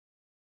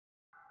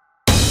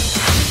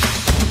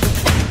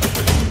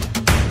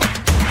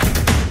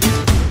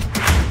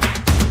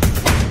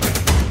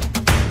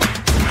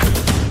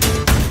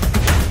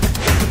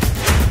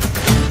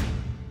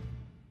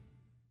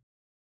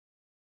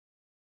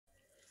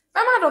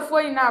Mama do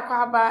for ina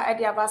kwaba e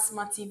dia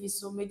basma TV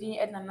so medin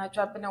e na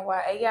dwabe na wa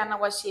e ya na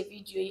wa share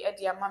video e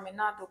dia mama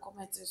na do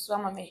comment so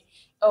ama me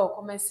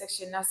comment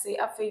section na say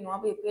afei no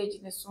aba page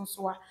ne so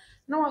a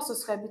na wa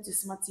subscribe to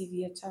Smart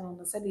TV channel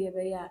na say de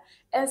be ya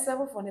e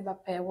serve for ne ba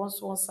pay won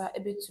so sa e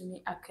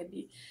betumi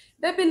akabi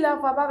baby love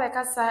aba be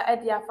kasa e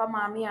dia fa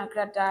maami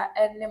Agraada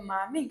e ne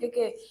maami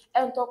nkeke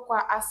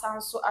entokwa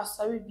asanso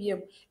asari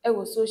biem e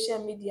wo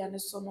social media ne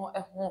so no e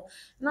ho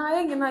na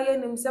ye nyina ye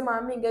nim se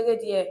maami nkeke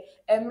de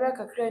emre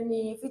kakra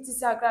ni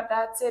fitisi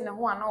Agraada te ne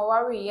ho ana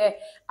wari ye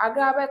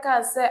Agraada be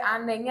ka se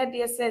anenye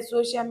de se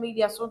social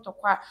media so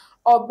ntokwa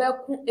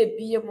obeku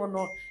ebiem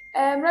no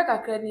emre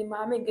kakra ni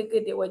maami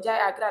nkeke de wajai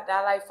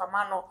Agraada life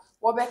amano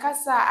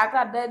wobekasa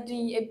Agraada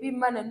din ebi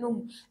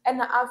mananum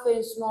ena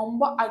afensu no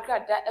mbo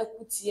Agraada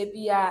ekutie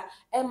bia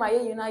ema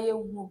ye yina ye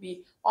hu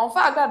bi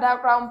onfa Agraada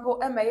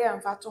krampo ema ye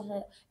mfato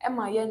ho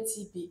ema ye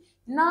ntibi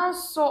na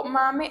so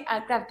maami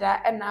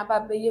Agraada ena aba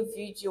be ye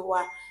video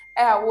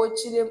a wo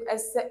chirem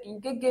ese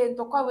ngege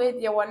ntokwa we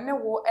de wonne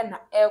wo ena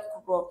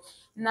ekuro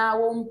na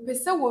wo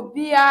mpese wo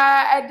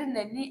bia ede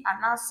nani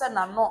anase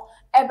na no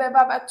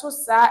ebeba beto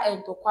saa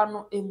entokwa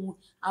no emu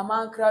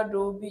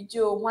Amankrado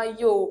bijo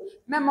hwayo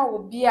mema wo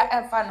bia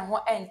efa ne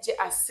ho enje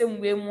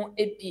asemwe mu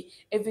ebi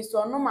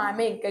efiso no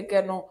maami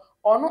nkeke no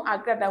ono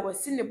Agraada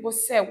wasi ne bo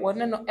se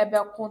wonne no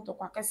ebeko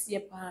ntokwa kase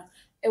pa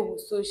ewo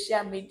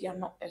social media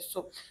no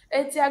eso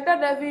enti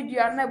Agraada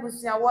video na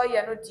busia wo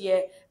ye no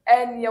de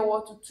enye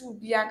wo tutu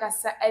bia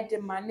kasa ede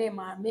mane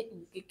maami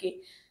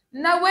nkeke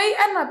na wei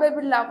ana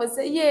baby love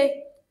say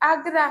ye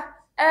Agraada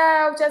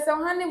uchese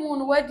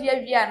honeymoon wadi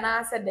awia na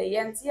ase de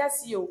yenti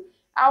asio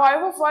awari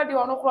fofo de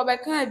ono kro be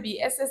kan bi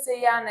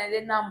esese ya na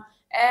de nam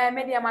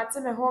media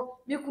mateme ho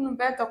mikunu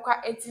beto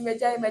kwa enti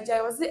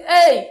meja wo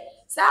say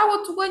sa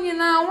wo tugo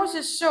nyina wo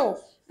hwehwew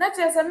na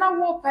chese na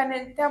wo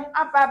penentem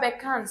aba be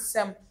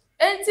kansem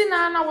enti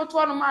na wo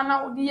to no ma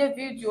na wo de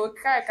video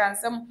kai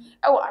kansem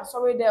e wo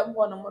asori de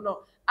mbo no no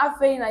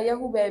afei na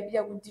yehu ba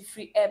bia wo di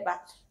free eba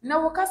na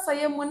wo kasa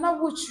ye mu na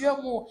wo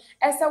twue mu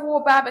ese wo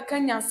ba be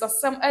kan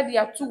nyansasam ade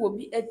ato wo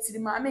bi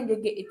etirim ame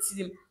ngege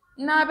etirim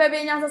na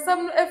bebe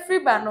nyansasam no efri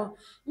ba no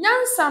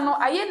nyansa no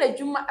aye na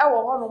dwuma e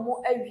wo ho no mu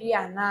awie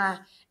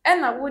ana e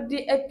na wo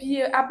di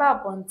apie aba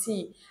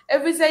abontin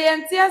efise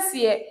yenti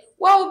ase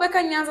wo be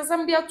kan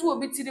nyansasam bi ato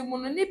obi tirim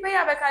no nipa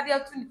ya be ka de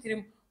ato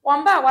nitirim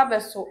wamba wa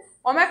beso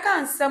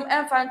omeka nsem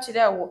emfa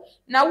nchire wo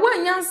na wo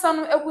nyansa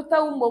no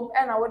ekuta umbom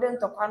e na wo de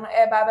ntokwa no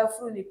e ba ba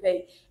furu ni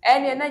pei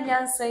ene na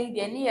nyansa yi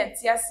de ni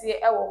yenti ase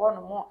e wo ho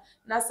no mo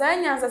na sa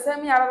nyansa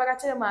sem ya ba ka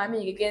kire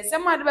maami gege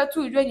nsem ade ba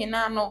tu udwo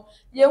nyina no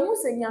ye hu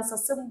se nyansa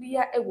sem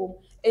bia ewom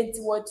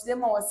enti wo kire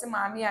ma wo se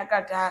maami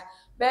Agraada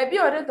ba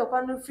bia wo de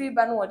ntokwa no free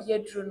ba no wo de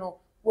aduru no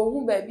wo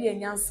hu ba bia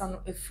nyansa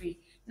no efri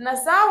na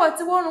sa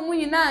wati wo no mu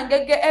nyina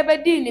ngege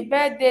ebedi ni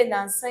birthday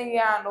na nsan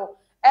ya no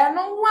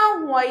eno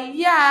nwa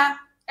ya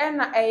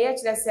ena eye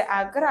kire se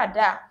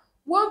Agraada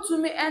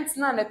wontumi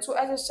entina ne to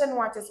ehye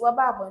no atese wa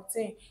ba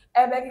abonten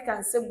ebe kika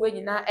nsegbu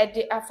nyina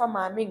ede afa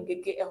maami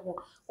ngege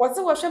eho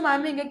wote wo hwe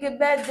maami ngege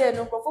birthday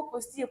no kofo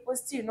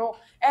posti no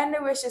ene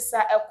we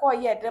hyesa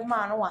ekoye de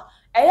ma no a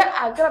eye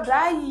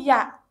Agraada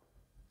ya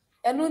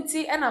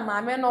enunti ena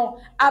maami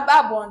no aba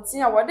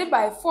abonten a wode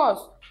by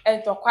force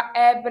entokwa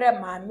ebre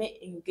maami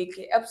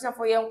ngege ebusa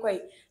fo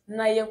yenkwai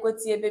na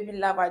yenkwati baby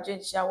love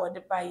agentia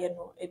wode ba ye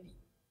no ebi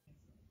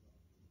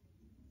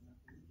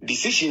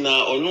decision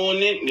na ono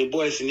ne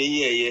boys ne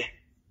yeye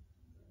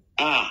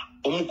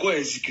omko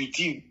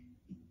executive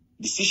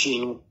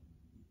decision no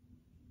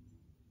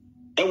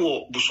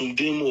ewo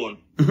busumdem won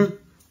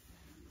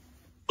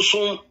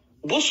so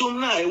busum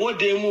na ewo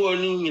dem won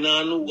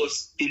nyina no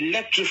was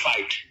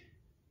electrified.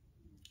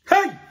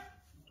 Hey,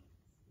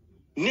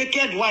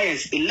 naked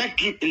wires,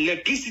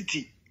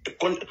 electricity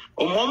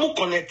omo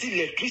connect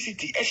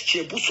electricity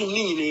exchange busum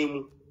ni nyina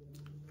mu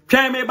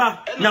twa me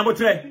ba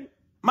nyabotre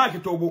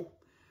market obo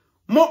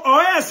mo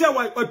oya se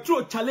wa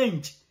true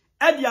challenge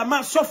e dia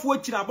ma sofo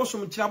kira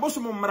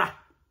abosom mra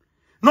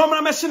no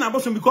mra me hye na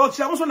abosom because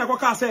kira abosom na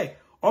koka say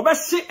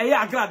obehye eye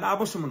Agraada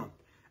abosom no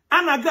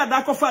ana Agraada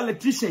akofa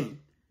electrician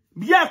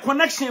bia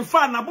connection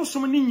fa na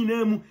abosom ni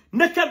nyina mu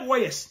naked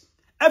wires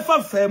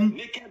efa fam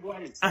naked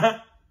wires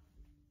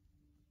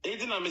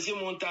edi na me se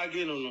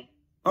montage no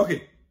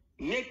okay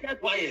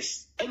naked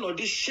wires and no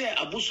this share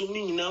abosom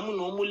ni nyina mu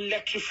no mo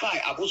electrify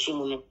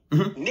abosom no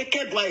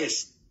naked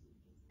wires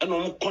and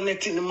I'm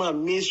connecting my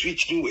main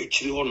switch in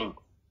which the honor.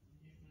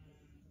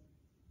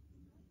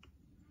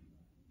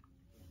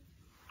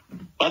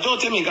 But don't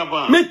tell me,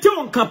 Kappa. Me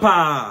too,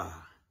 Kappa.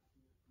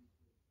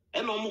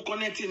 And I'm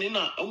connecting in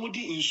a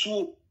mudi in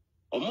so,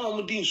 or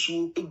Mamudi in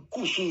so, a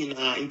cushion in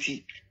our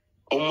anti.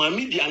 Or my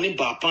media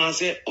neighbor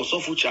panse or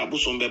sofo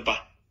chabosom beba,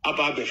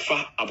 about the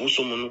fa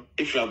abosomono,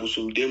 if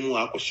abosum demu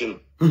akosen.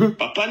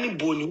 Papa ni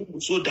boni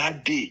so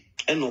that day,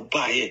 and no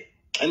buy it,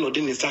 and no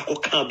then sako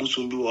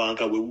kabusum do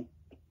anka we.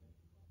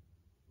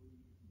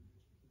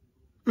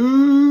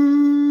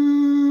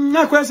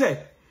 Na kwese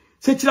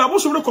se kira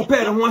abosom no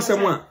compare ho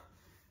asem a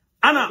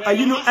ana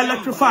ayino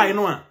electrify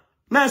no a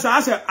na say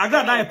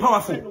Agraada is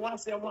powerful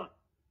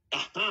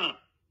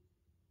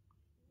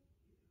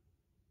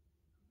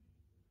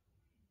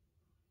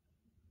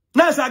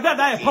Now say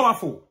Agraada is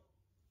powerful.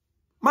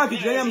 Mark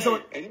it am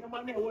so any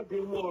man e wo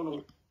dem wo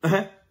no.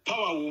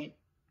 Power wom.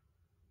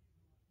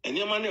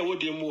 Any man e wo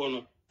dem wo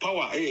no.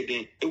 Power e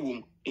den e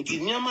wom.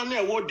 Nti nyama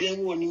na e wo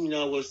dem wo ni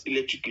nyina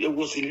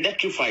was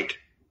electrified.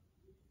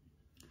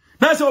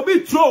 Now say obi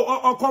throw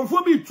or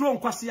confirm be throw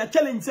kwase ya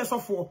challenge say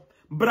sofo.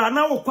 Bra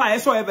na wo kwa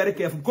so very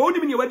careful. Go ni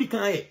me wadi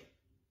kan e.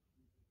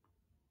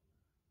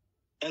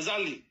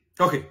 Exactly.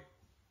 Okay.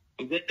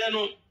 Then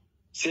no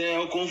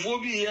say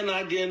confirm be here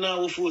na dey na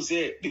wo fo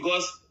say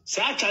because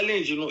that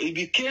challenge, you know, it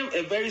became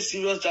a very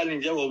serious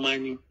challenge for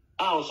mining.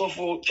 Also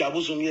for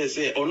Chabosom, yes,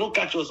 say, or no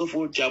catch also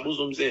for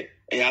Chabosom, say,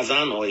 a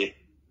Yazan or ye.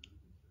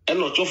 And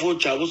not for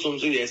Chabosom,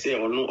 so yes, say,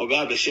 or no, or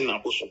God, the Shin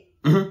Abosom.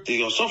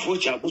 They also for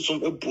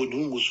Chabosom, a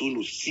Bodum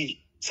Musulu,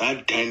 see,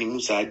 sad dining,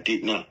 sad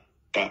did now.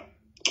 I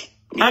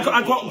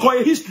call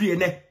your history,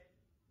 ne?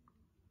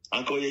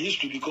 I call your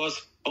history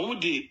because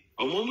Omudi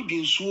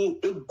so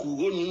a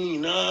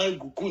Gugona,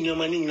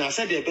 Gukunia, I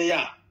said,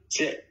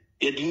 say,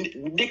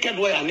 they can't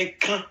wear a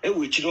neck,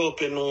 which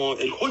open or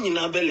a honey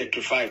be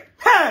electrified.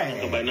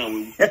 Hey! By now,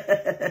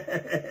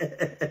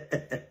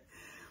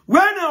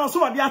 when I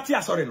also a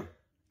Biatia, sorry, no.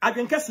 I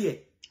can guess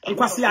ye. And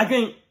Quasi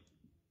again.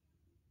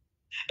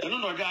 I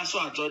don't know, that's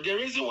what the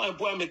reason why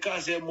boy make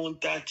us a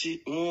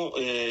Montachi, more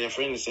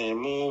friends and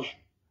more.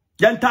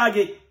 Yan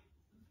target.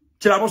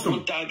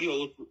 Chilabosom. Target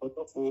or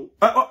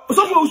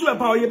so also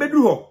about your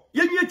bedroom.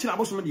 Yen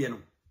Chilabosom, dear.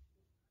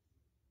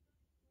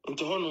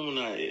 Unto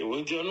Honona,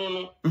 went to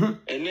no,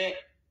 and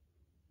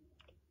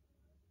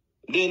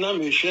then now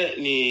me share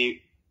ni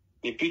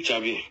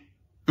picture be.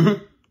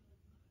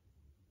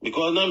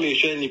 Because now me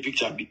share ni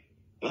picture be.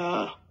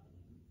 Why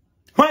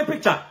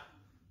picture?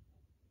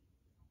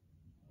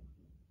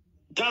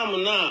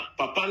 Time na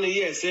papa ne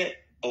ye say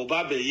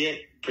Obabe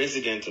ye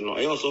president no.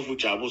 I also for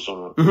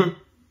Abosom.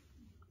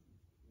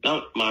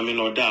 Now mami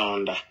no da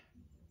under.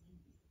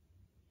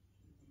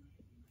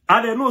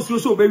 I don't know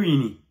so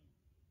be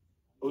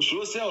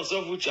Osho say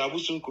also for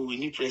Abosom ko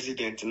wini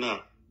president now.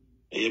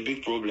 A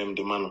big problem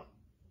the man.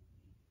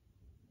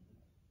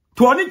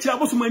 To only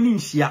Abosom ani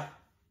nsia.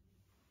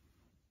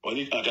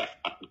 Only crack.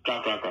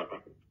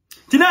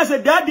 Tina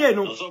said that day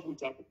no.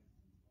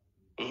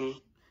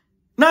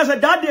 Now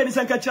said that day ni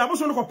sanka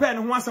Abosom no ko pe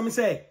ne ho asem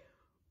say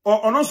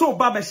or no so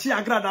ba be hye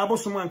Agraada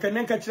abosom anka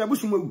ne nka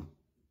Abosom awu.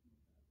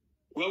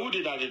 We who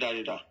did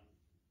that?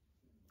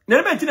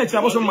 Ne be tina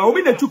Abosom ma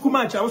obi na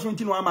tukuma Abosom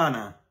ntino ama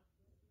na.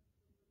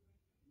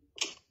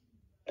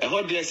 I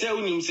heard they say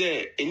unim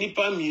say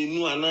enipa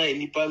mienu ana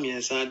enipa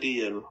miensa de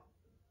ye no.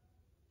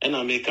 And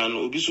American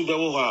obi su be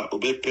wo ha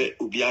obepe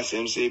obi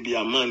asem say bi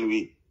a man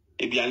we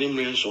e bi anim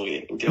renso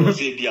ye. Nti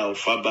say bi a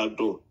ofa back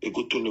door e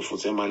go to no for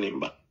say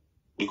manimba.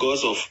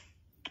 Because of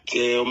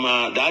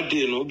that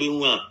day no be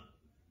hu a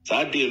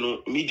that day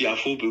no media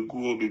fo be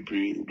gu be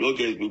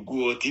bloggers be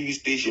gu TV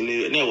station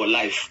na we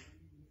live.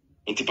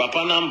 Nti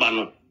papa number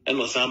no e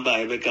no samba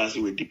e be ka say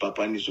we di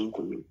papa ni so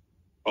nkomi.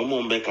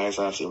 Omo mbe ka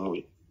say asem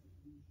we.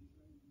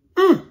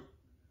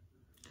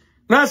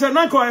 Now, sir,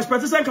 Nanko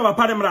expectation of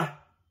Papa Nimra.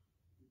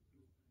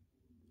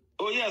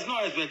 Oh, yes, no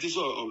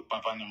expectation of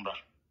Papa Nimra.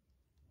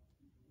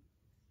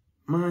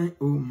 My,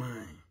 oh,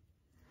 my.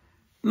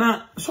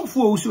 Now, so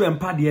for who and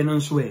Paddy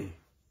and sway.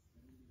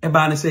 A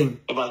banner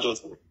saying, about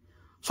just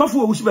so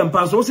for who and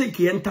pass, also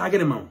can't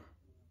target him.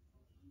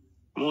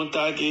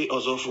 Montage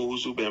also for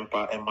who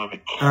bempa and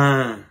mammy.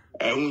 I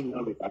won't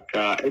know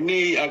Accra.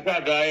 Any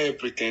Agraada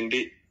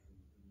pretended.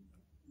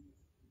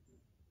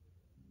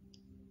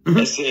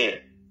 I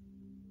say.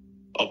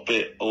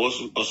 Ope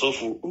also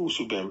for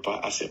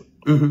Usubempa asem.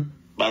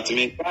 But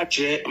me catch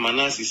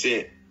Manasi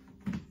say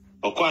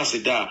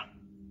Okwasida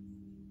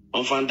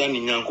on Fanda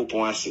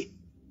Ninyankopon ase.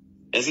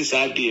 Esi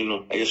sadi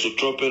no e so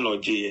trope no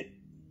je.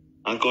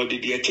 Anko di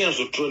the chance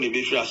to throw the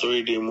befi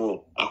asori dey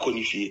mo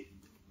akonifie.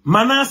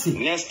 Manasi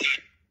next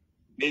time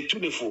they to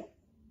the fo.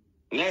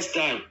 Next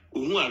time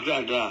uhu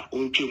Agraada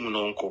ontwemu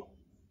no nko.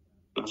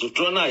 So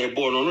throw na e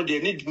ball no dey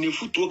need ne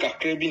futuo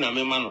kakra bi na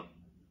mema no.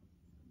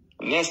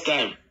 Next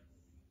time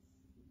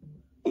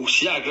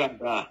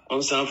Agraada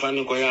on San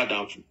Fanny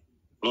Koyadam.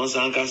 Non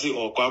San Kasi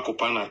or Kwako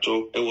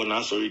Panacho, a one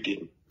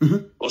assorted.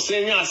 Or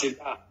saying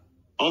Yasida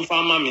on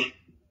Famami.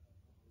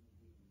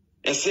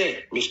 I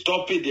say, me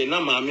stop it, the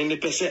Nama mini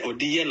percent or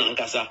the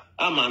Nkansah.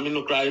 I'm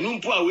no cry, no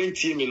poor went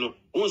Timino,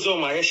 who's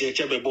on my share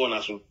chebe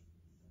bonus.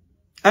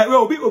 I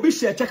will be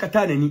share check a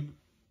tiny.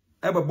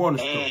 Ever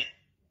bonus.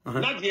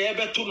 Not the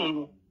ever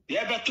to the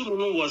ever to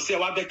know was say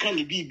what the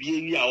candy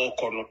be or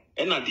corner.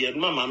 And at the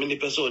mamma many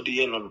person or the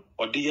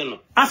yen.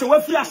 As a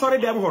what you are sorry,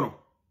 them honor.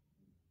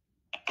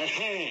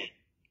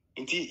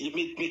 Inti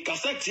me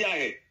cassette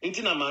here,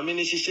 intina my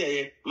mini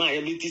share, my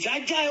abilities. I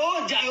jai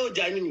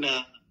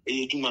na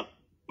a juma.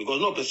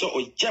 Because no person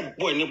or jab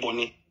boy ne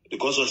bonny.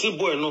 Because I say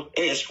boy no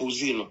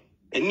xposes no.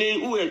 And nay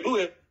who it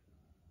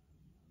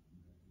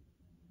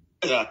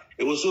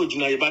was so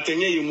deny, but a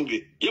year you move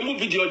it. You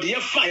move it,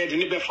 you're fired in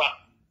the befa.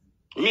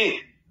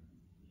 Me.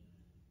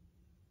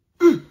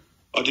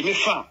 odi me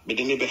fa me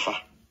de ne befa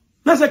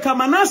na se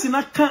kamanasi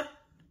na ka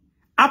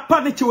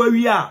apa ne chewa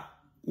wi a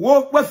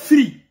wo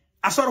free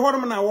asoro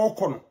horom na wo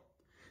kono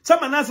se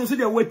manasi so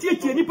de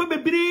watietie nipa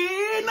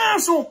bebre na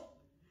so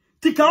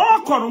tika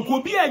wo kono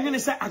ko bi anwene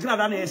se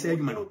Agraada na yesa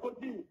adwuma no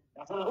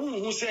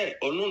who say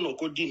ono no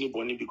kodi ni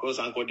boni because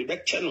anko de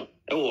back channel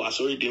e wo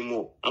asori de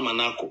mo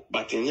amanako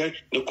but enye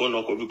ne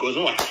kono ko because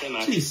no wa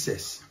na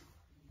Jesus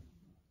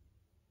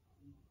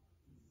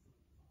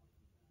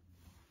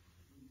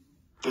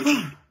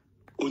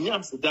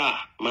Unya sida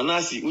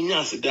manasi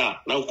unya sida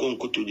na uko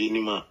nkoto de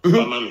ni ma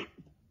mama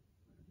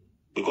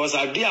because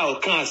idea o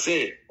kan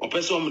say o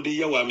person mo de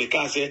yewa me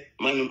kan say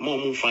man mo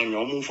mu fanya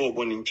o mu fo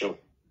boni nchew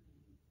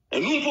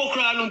enu fo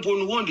kra no mpo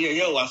no won de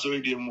yewa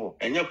asori de mo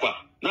enye kwa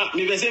na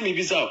mi be say mi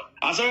bisa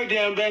asori de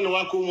embe no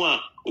wakomu a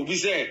obi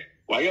say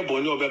waye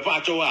boni obepa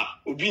acho a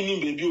obi ni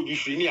bebi obi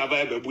free ni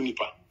aba bebu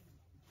nipa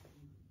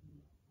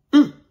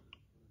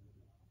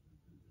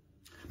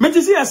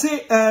Metisi I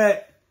say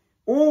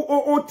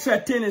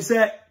threaten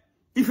say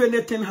if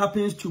anything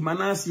happens to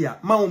Manasseh,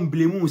 ma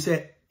blame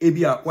say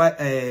ebia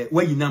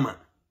why yinama.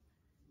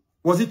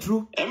 Was it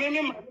true?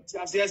 Me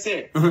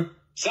say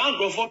San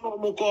Grofo no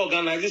mo ko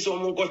organization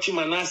mo ko chi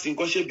Manasseh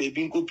ko she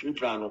baby ko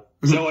prepare no.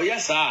 Say o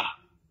yes ah.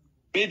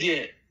 Me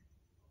de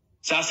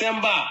sa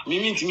semba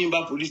mi ntimi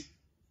ba police.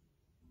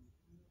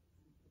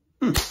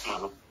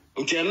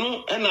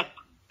 Ntenu ena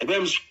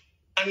ebem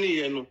ani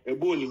ye no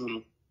ebo ni hu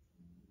no.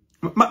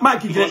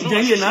 Mike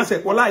Jenny na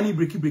say wala ni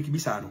break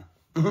bisa no.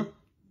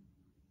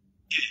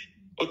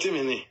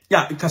 Otimini.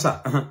 Yeah,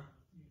 kasa.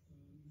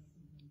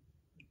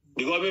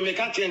 Because me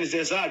catch and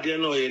say sa de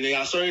no ye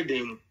na sorry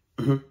dem.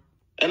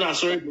 And I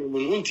sorry dem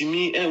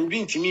untimi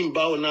obi ntimi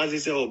ba o na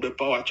say o be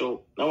power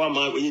cho na wa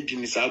ma ye di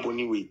ni sa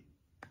boni we.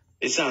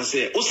 E san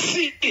say o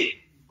see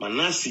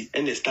Manasseh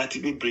and they start to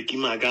be breaking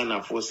my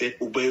Ghana for say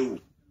obewu.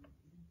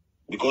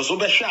 Because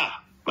obesha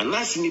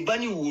Manasseh ni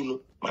bani wu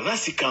no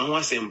Manasseh kan ho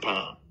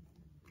asempa.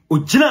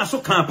 Ojina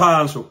so kan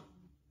pa so.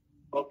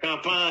 O kan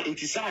pa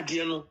intisa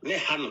de no ne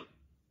ha no.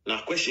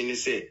 Na question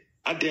is say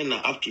Adena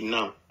up to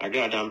now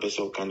Agraada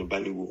person kan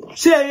bani wu.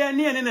 Say ye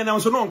ne na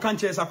so no kan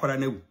che sakwara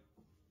na wu.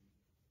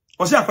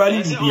 O say akwara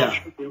ni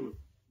bia.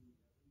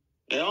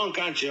 On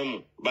kan che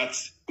mu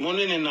but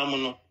money ne na mu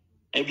no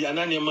e bia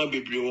na ne ma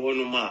bebre wo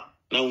no ma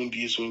na won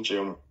bi so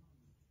nche mu.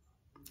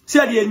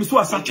 Say de mi so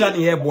asakra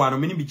ne ye boa no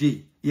me ni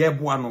bije ye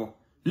boa no.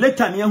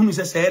 Later ne hunu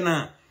say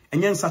na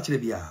enye nsakre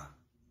bia.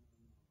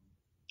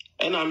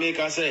 Ena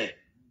make say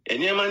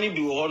enyema ni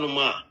bi wo no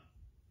ma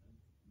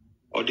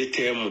o de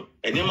temu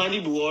enyema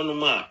ni bi wo no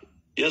ma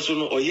yeso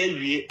no oye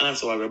wie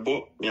answer wa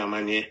bebo mi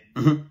amane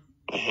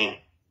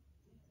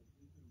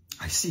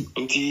I see.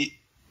 Nti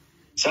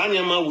sa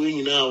nyema we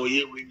nyina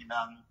oye we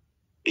nyina no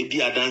e di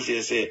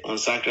adanse say on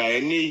sakra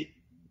eni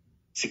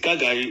sika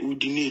gari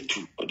udi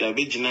netu o da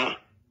begina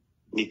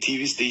ni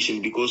TV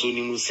station because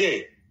oni mu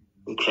say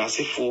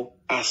nkrasefo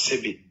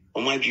asebe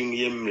o ma dwum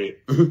ye mre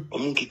o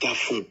mu kita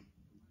phone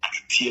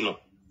ati no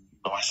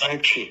na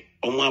wasan twe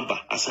o mu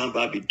aba asan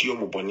ba be di o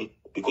mo boni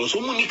because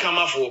o mu ni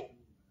kamafo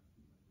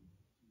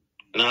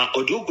na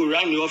odo go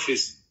round the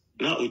office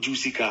na oju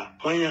sika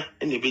kwanya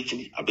ene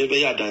begini abebe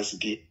ya dance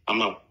di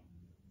ama.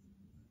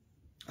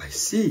 I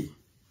see.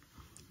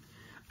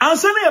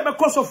 Ansana ya be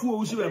kosofu o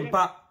usi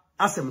wempa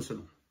asem so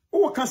no.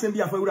 O ka sem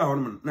bia fa wura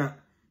hono na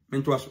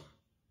mento aso.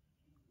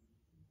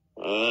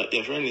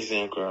 Your friend is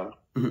in Accra.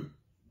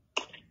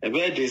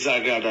 Ebe de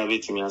Agraada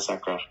betimi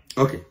asakra.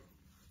 Okay.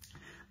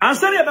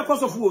 Ansana ya be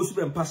kosofu o usi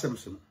wempa asem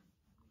so no.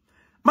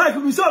 Mike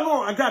mi so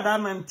no Agraada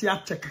na nti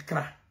ache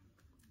kakra.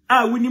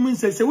 Winim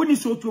nse woni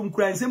so tuom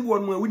kura nsem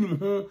won mu winim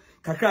ho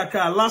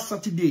kakra last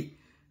Saturday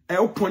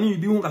oponi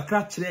bi ho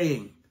kakra kire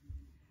yen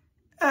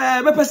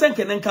be person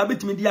ken nka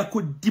betimi dia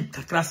ko deep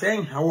kakra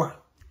sen hawa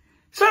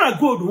Sarah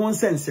gold won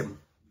sensem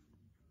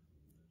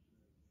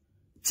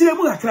tire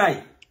mu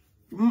kakra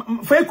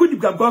fa ko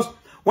deep because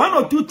one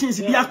or two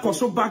things bi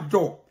akoso back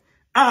door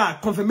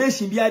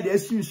confirmation bi ada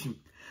asunsun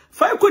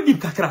fa ko deep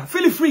kakra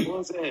feel free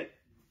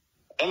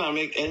and I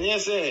make and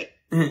yes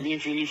me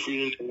feel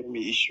free no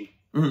me issue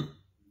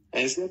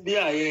and say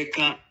bia ye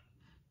ka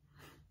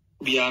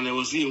bia na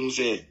was you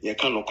say ye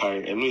can no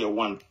carry and no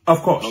one.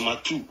 Of course. Number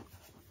 2.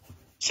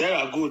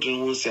 Sarah good in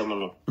one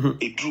semono.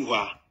 E drew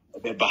her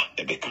beba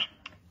ebeka.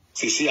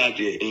 See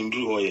ade in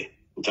drew hoye.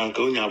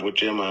 Janka onya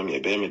abotre ma me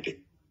ebe me de.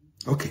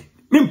 Okay.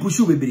 Me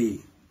pushu bebre.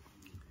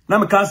 Na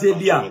me ka say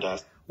bia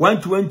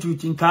 1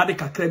 tinka de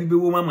kakra bi be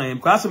wo mama em.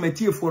 Kwa so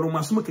matie foro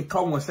maso ke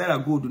ka won Sarah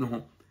good no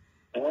ho.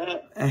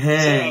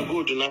 Sarah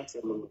good na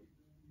semono.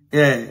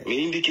 Yeah.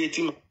 Me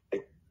indicating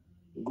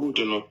good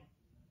no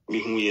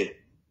me hu ye.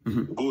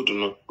 Good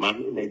no ma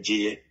na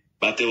je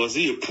but there was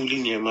a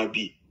pulling near my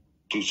be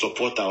to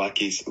support our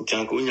case.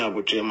 Janko onya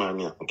abotre ma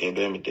me okay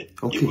be me de.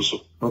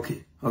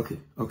 Okay.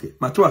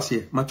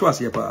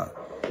 Matuase pa.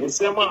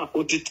 Nsema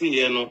otiti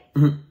ye no.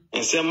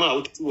 Nsema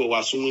otiti wo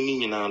waso ni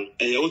nyina no.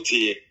 E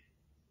otiye.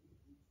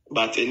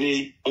 But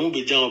any on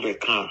be jan be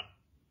kan.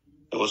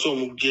 There was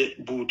some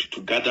get boot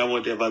to gather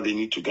whatever they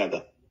need to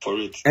gather for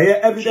it.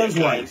 Evidence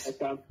wise.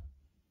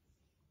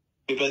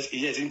 Because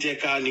yes, in the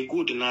car, ni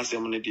good na se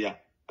mo dia.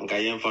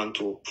 Anka yen fan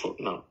to for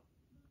now.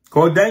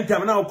 Ko dan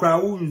time na okra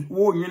wo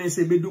nwene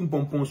se bedum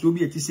pompon so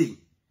bi ati sei.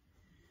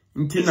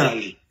 Ntina.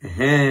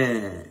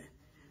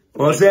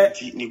 O se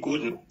ni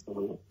good.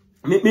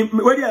 Me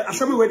wedi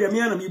asami wedi me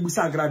na me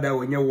busa Agraada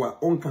wo nyewa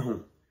onka ho.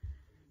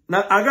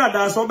 Na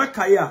Agraada so be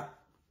kai a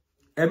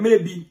emre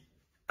bi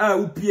a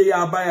upie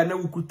ya abaya na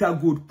ukuta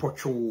gold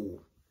pocho.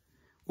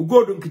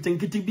 Gold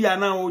nkitenkiti bi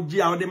ana oji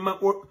a ode ma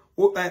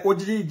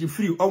oji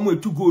free omo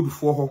etu gold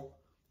for ho.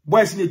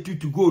 Boys na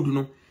etu gold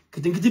no.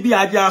 Kitenkiti bi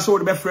aja so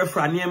ode be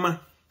frefra niema.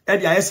 E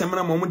dia yesem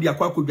na mo de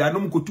akwa kodwa no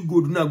mkotu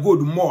gold na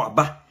gold mo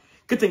aba.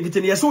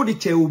 Kitenkiti ne yeso ode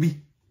che obi.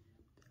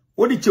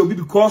 Ode che obi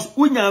because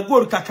unya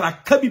gold kakra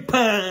kabi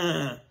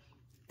pa.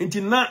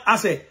 Enti na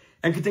ase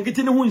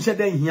enkitenkiti ne hu nse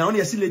dan hia one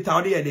yesi later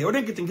ode ye de.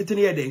 Ode kitenkiti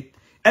ne ye de.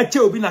 E che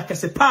obi na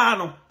kese pa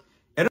no.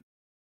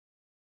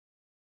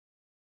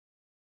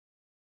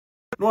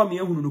 No me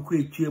ehunu no kura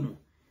etwemu.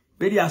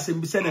 We dey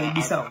asem bi se na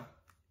bi sa.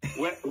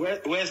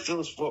 Where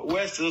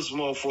still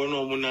small for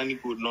no mo nani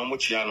good no mo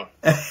chia no.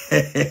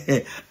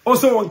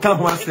 Also one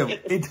come asem.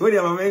 It we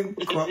dey mama.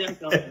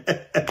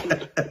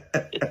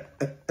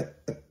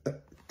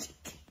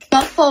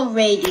 Sofo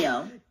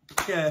radio.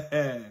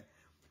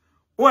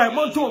 Why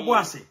mo to bo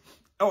ase. E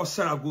o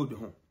sara good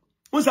ho.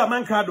 Unsa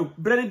Amankrado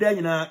brand da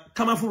nyina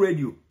kamafo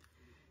radio.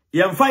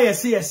 Yemfa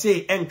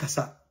yese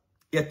Nkansah.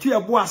 Yetu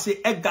ebo ase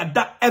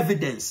egada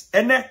evidence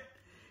ene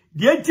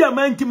de enti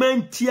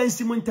amanti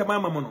ansimu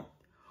ntamama mono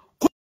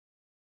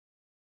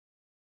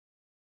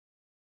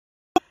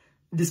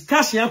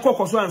discussion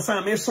akokoso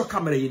ansa me so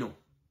camera yi no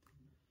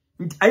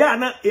aya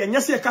na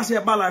enyase kase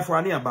ba life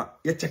wane aba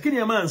ye checking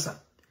ya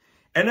mansa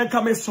ene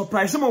come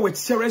surprise mo with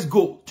serious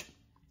gold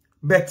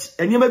but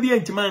enema bi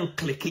entiman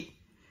click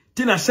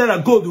tina share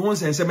gold won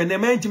sense me na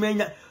entiman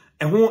nya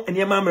eho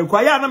enema amerika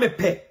aya na me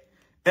pe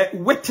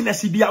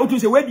witness bia utu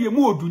se wedi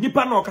emu odu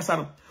nipa na okasa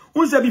no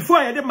unse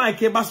before ye de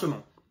mic e baso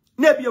no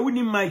na bia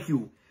woni mic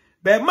you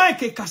be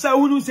mic kasa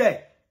unu se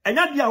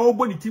enya dia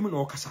obo ni tim na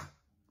okasa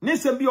ne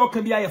se bia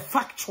oka bia ye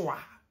factual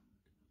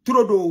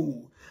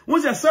trodo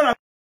unse sara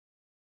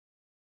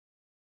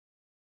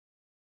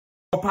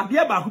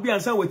opabia ba ku bia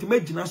nsan weti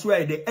magina so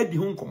ye de edi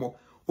hu nkomo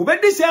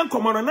obedi se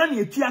nkomo no na na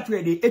etuato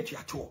ye de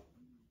etuato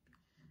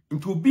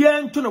ntu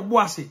bia nto no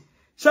boase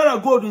sara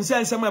gold nse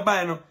nsema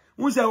ba ye no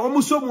unse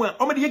omusomu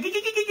omede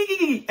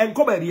gigigigigigi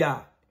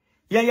enkobaria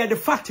ye the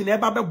fact na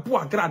eba be bo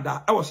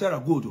Agraada e wo sara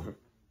gold ho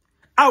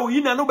awo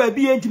yi na no ba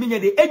bi entimi nya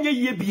de enye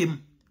yie biem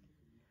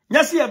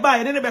nyase ye ba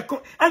ye ne be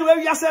ko and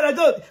we are sara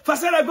gold for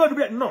sara gold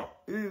no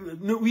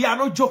we are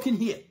not joking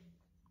here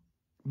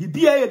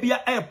bibia ye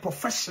bia a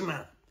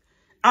professional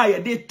ye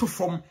de to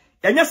from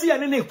nyase ye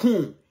ne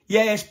ku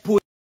ye expose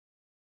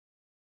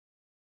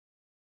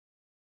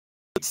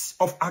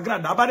of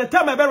Agraada by the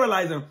time I be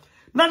realizing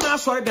na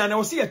sorry dan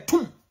I see a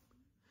tum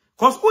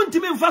cause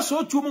untimi mfa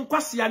so tuum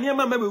nkwase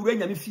anema ma bewura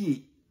nyame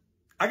fie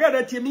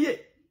Agraada tie miye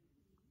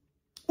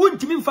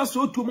untimi mfa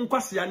so tuum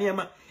nkwase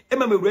anema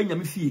ma bewura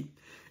nyame fie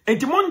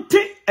enti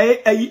monte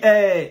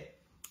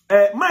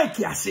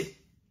Mike ase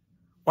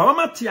wa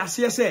mama tie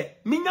ase se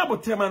minya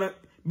botrema na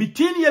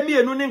between ye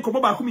mienu ne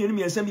nkobo ba ko mienu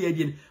miensa bi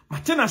adi ni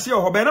mate na se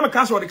ho be na me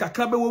ka so de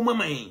kakra be wo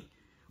maman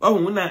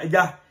ohu na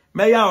ja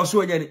me ya o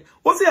so nyane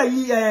o se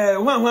ayi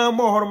hwan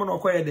mo horom no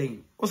koye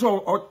den o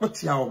so o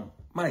tia o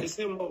my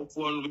same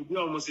phone we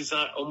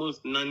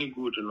almost nani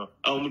good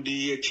no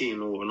di ye chin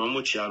no no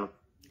mo chia no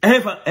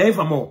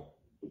efa mo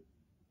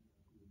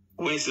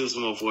West Hills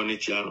more for ni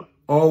chia no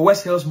oh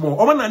West Hills more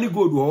o nani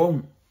good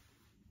o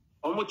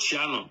omo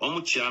chia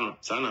no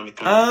sana me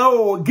kan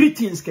oh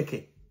greetings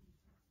keke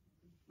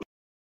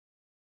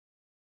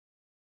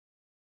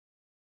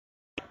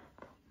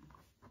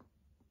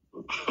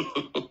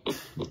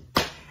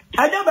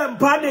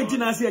Agyapong de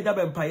tina se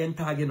Agyapong yen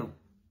tag no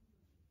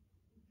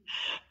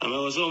I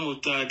was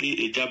almost tagging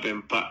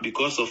Agyapong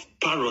because of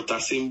parrot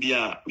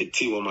asembia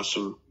meti wo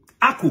masum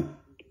Aku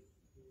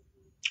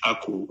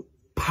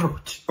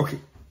parrot okay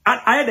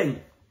I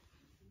then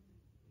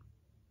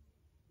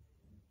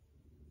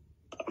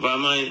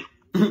Vamai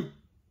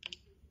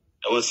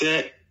I was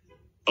say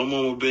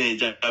omo be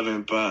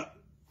Agyapong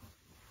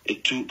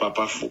etu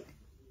papafo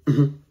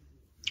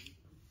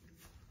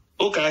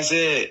okay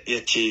say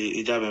ye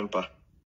chi Agyapong